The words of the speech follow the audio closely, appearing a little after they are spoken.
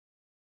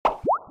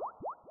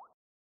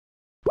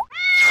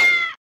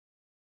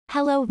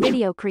Hello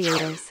video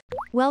creators.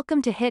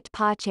 Welcome to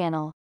HitPaw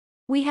channel.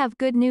 We have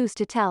good news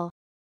to tell.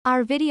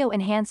 Our video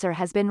enhancer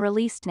has been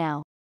released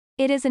now.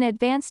 It is an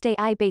advanced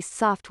AI-based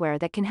software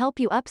that can help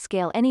you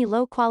upscale any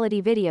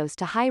low-quality videos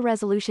to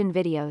high-resolution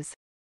videos.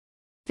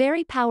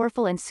 Very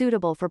powerful and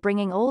suitable for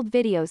bringing old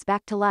videos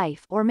back to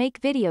life or make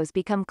videos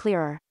become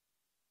clearer.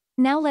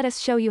 Now let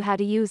us show you how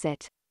to use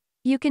it.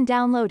 You can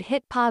download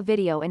HitPaw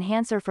Video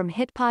Enhancer from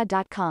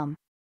hitpaw.com.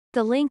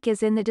 The link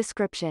is in the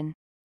description.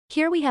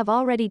 Here we have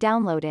already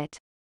downloaded it.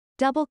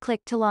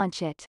 Double-click to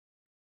launch it.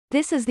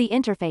 This is the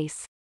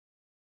interface.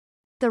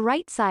 The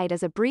right side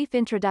is a brief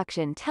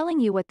introduction telling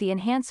you what the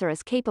enhancer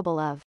is capable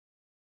of.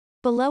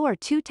 Below are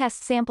 2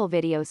 test sample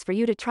videos for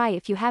you to try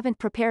if you haven't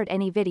prepared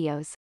any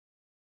videos.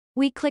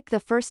 We click the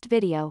first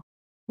video.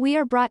 We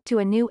are brought to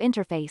a new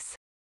interface.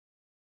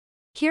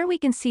 Here we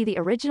can see the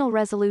original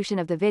resolution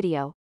of the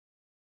video.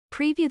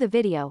 Preview the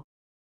video.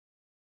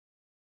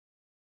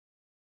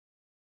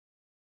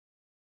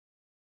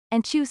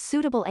 And choose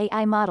suitable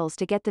AI models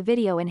to get the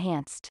video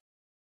enhanced.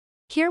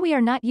 Here we are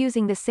not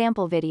using the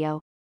sample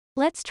video.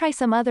 Let's try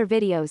some other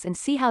videos and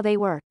see how they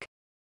work.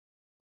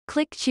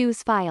 Click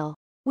Choose File.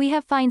 We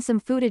have found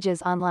some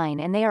footages online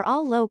and they are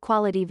all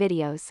low-quality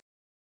videos.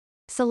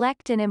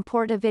 Select and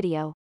import a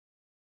video.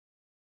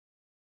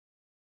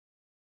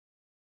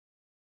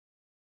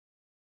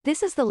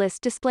 This is the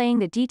list displaying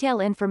the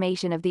detailed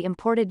information of the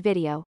imported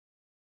video.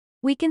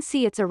 We can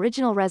see its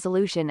original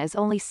resolution is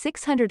only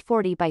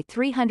 640 by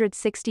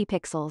 360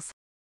 pixels.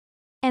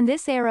 And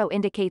this arrow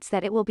indicates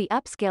that it will be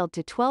upscaled to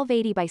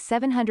 1280 by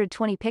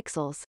 720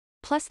 pixels,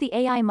 plus the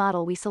AI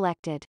model we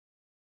selected.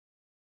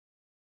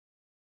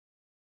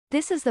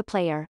 This is the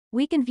player.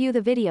 We can view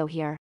the video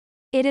here.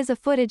 It is a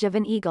footage of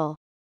an eagle.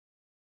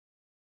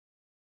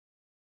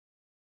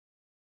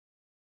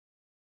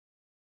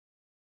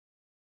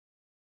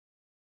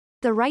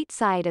 The right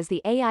side is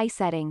the AI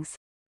settings.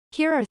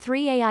 Here are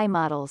 3 AI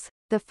models.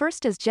 The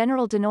first is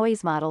General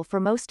Denoise model for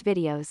most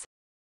videos.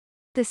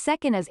 The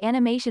second is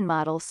Animation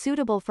model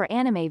suitable for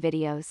anime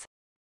videos.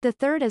 The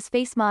third is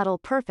Face model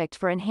perfect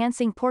for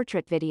enhancing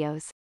portrait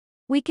videos.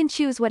 We can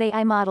choose what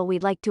AI model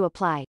we'd like to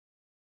apply.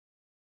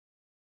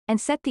 And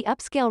set the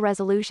upscale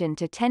resolution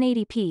to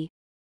 1080p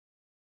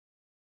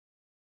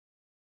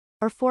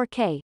or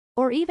 4K,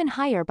 or even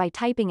higher by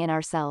typing in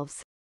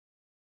ourselves.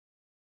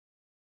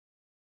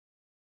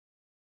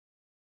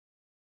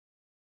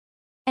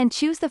 And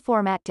choose the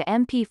format to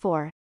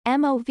MP4,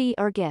 MOV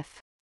or GIF.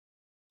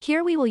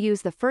 Here we will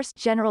use the first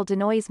General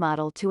Denoise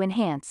model to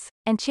enhance,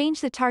 and change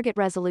the target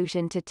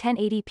resolution to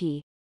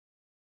 1080p.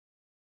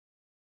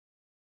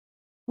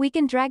 We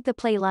can drag the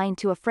play line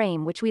to a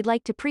frame which we'd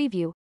like to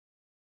preview.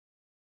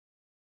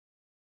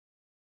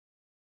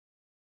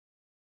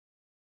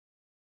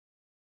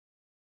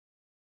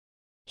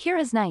 Here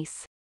is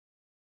nice.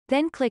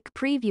 Then click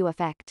Preview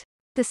Effect.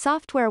 The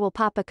software will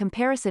pop a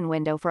comparison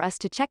window for us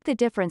to check the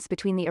difference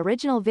between the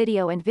original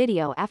video and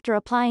video after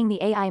applying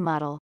the AI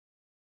model.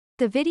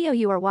 The video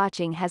you are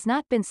watching has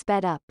not been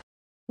sped up.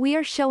 We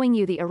are showing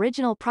you the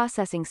original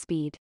processing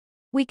speed.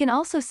 We can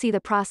also see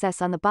the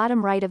process on the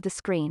bottom right of the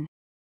screen.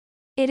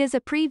 It is a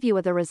preview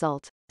of the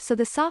result, so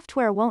the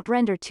software won't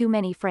render too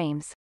many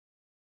frames.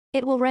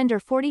 It will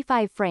render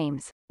 45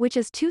 frames, which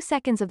is 2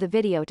 seconds of the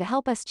video to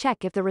help us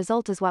check if the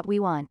result is what we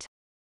want.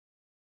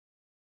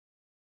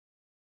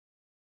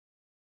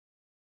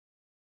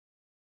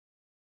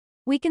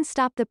 We can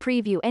stop the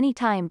preview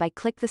anytime by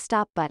click the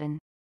stop button.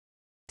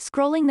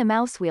 Scrolling the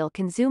mouse wheel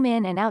can zoom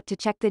in and out to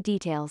check the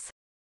details.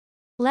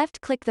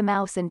 Left-click the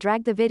mouse and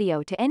drag the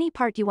video to any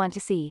part you want to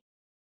see.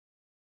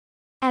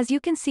 As you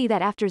can see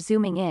that after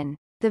zooming in,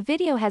 the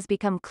video has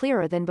become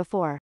clearer than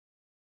before.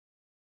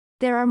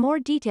 There are more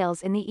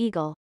details in the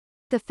eagle.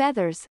 The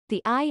feathers,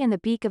 the eye and the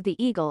beak of the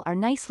eagle are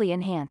nicely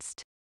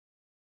enhanced.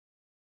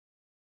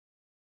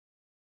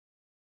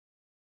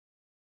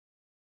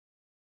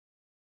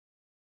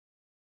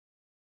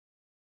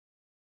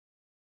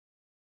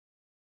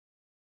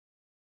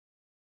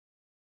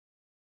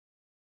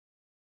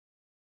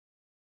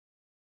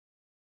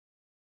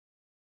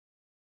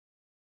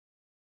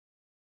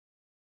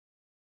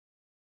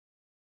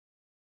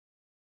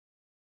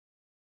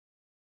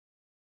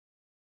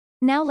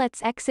 Now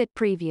let's exit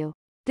preview.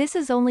 This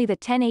is only the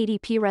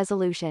 1080p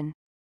resolution.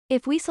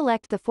 If we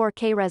select the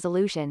 4K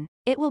resolution,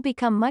 it will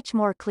become much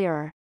more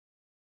clearer.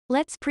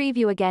 Let's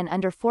preview again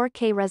under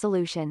 4K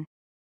resolution.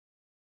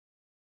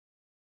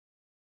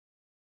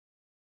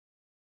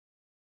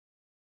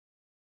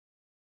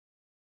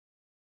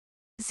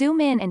 Zoom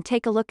in and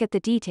take a look at the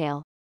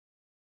detail.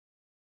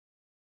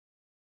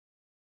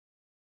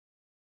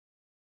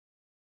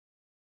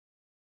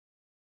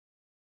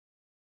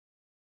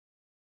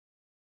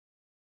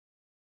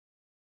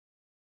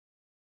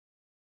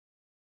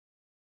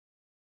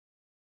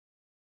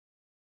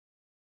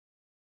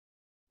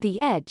 The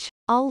edge,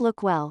 all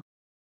look well.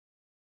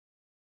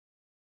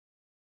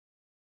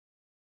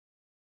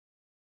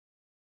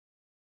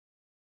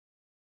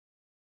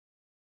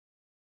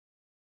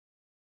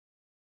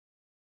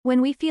 When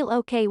we feel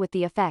okay with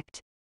the effect,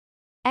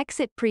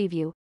 exit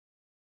preview.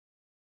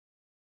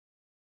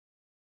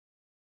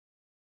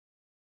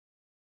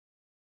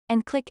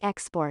 and click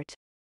Export.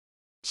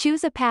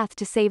 Choose a path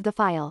to save the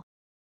file.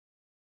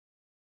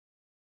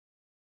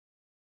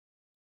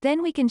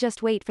 Then we can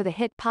just wait for the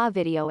HitPaw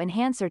video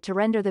enhancer to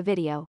render the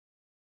video.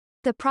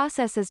 The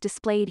process is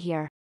displayed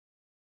here.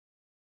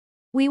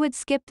 We would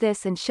skip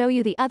this and show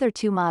you the other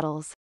two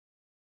models.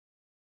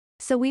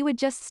 So we would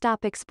just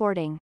stop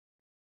exporting.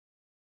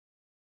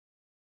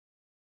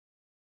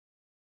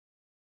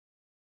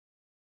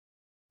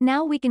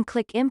 Now we can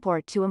click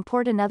Import to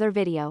import another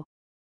video.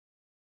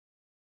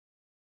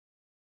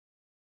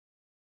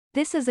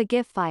 This is a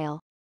GIF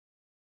file.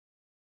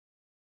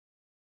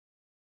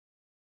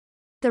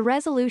 The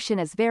resolution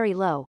is very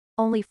low,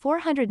 only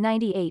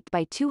 498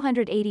 by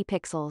 280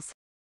 pixels.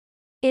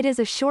 It is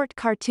a short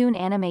cartoon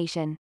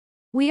animation.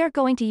 We are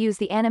going to use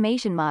the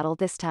animation model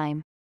this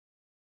time.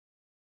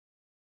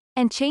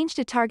 And change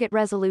the target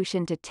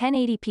resolution to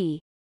 1080p.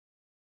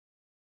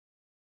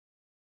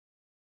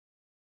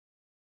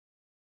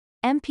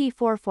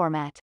 MP4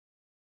 format.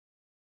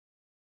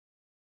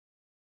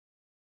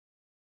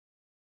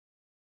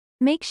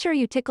 Make sure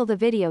you tickle the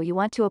video you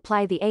want to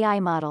apply the AI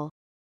model.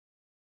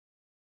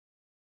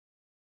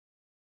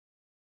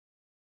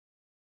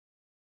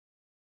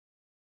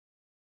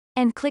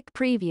 And click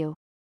Preview.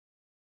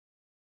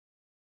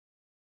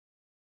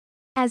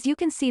 As you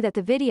can see that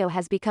the video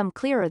has become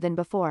clearer than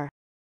before.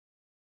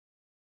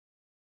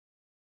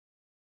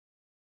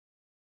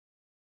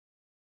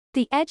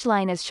 The edge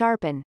line is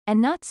sharpened,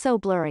 and not so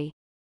blurry.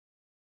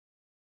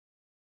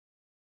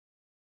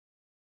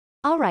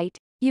 Alright,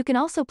 you can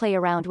also play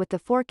around with the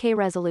 4K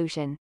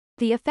resolution.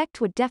 The effect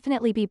would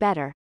definitely be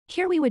better.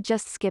 Here we would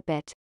just skip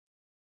it.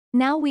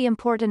 Now we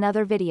import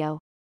another video.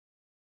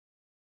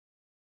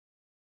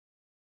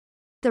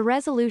 The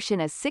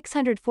resolution is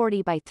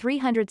 640 by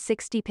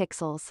 360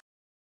 pixels.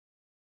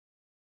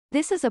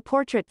 This is a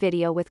portrait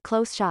video with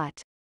close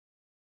shot.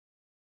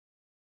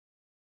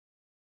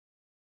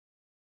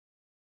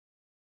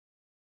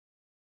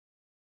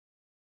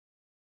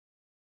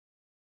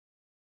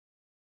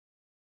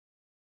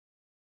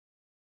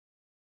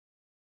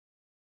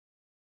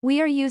 We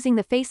are using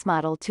the face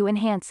model to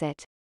enhance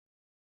it.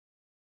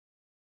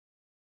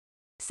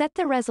 Set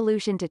the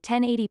resolution to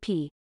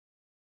 1080p.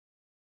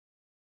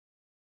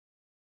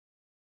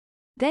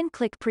 Then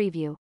click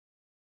Preview.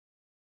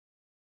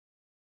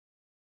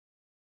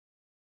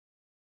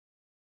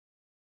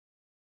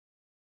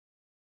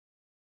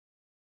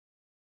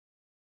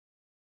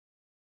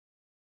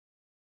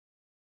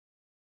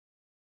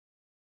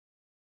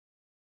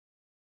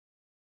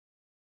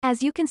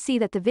 As you can see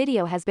that the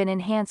video has been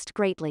enhanced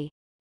greatly.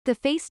 The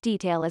face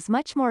detail is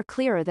much more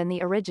clearer than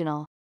the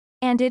original.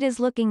 And it is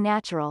looking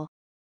natural.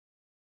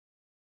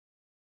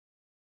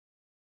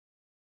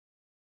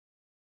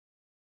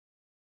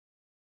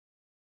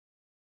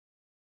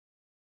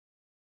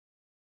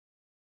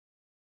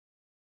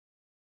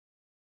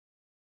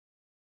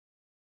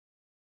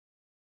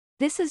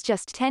 This is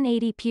just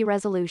 1080p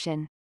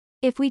resolution.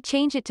 If we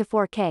change it to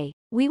 4K,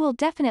 we will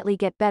definitely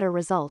get better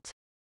result.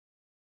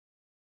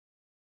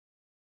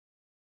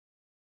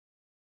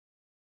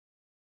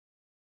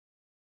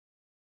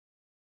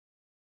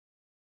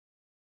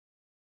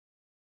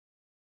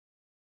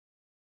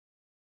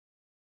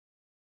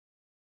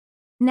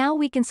 Now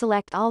we can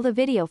select all the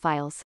video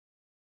files.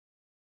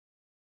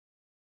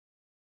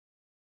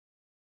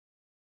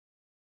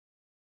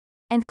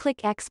 And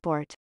click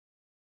Export.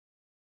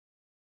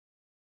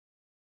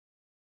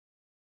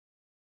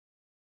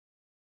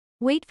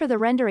 Wait for the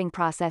rendering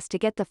process to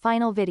get the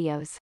final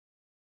videos.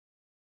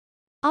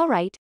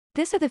 Alright,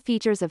 these are the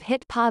features of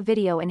HitPaw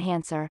Video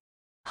Enhancer.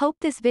 Hope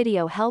this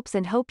video helps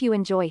and hope you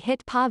enjoy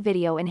HitPaw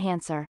Video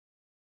Enhancer.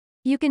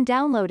 You can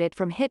download it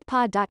from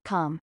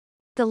hitpaw.com.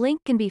 The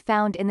link can be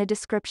found in the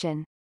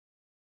description.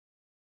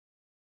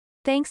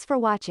 Thanks for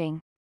watching.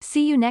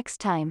 See you next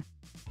time.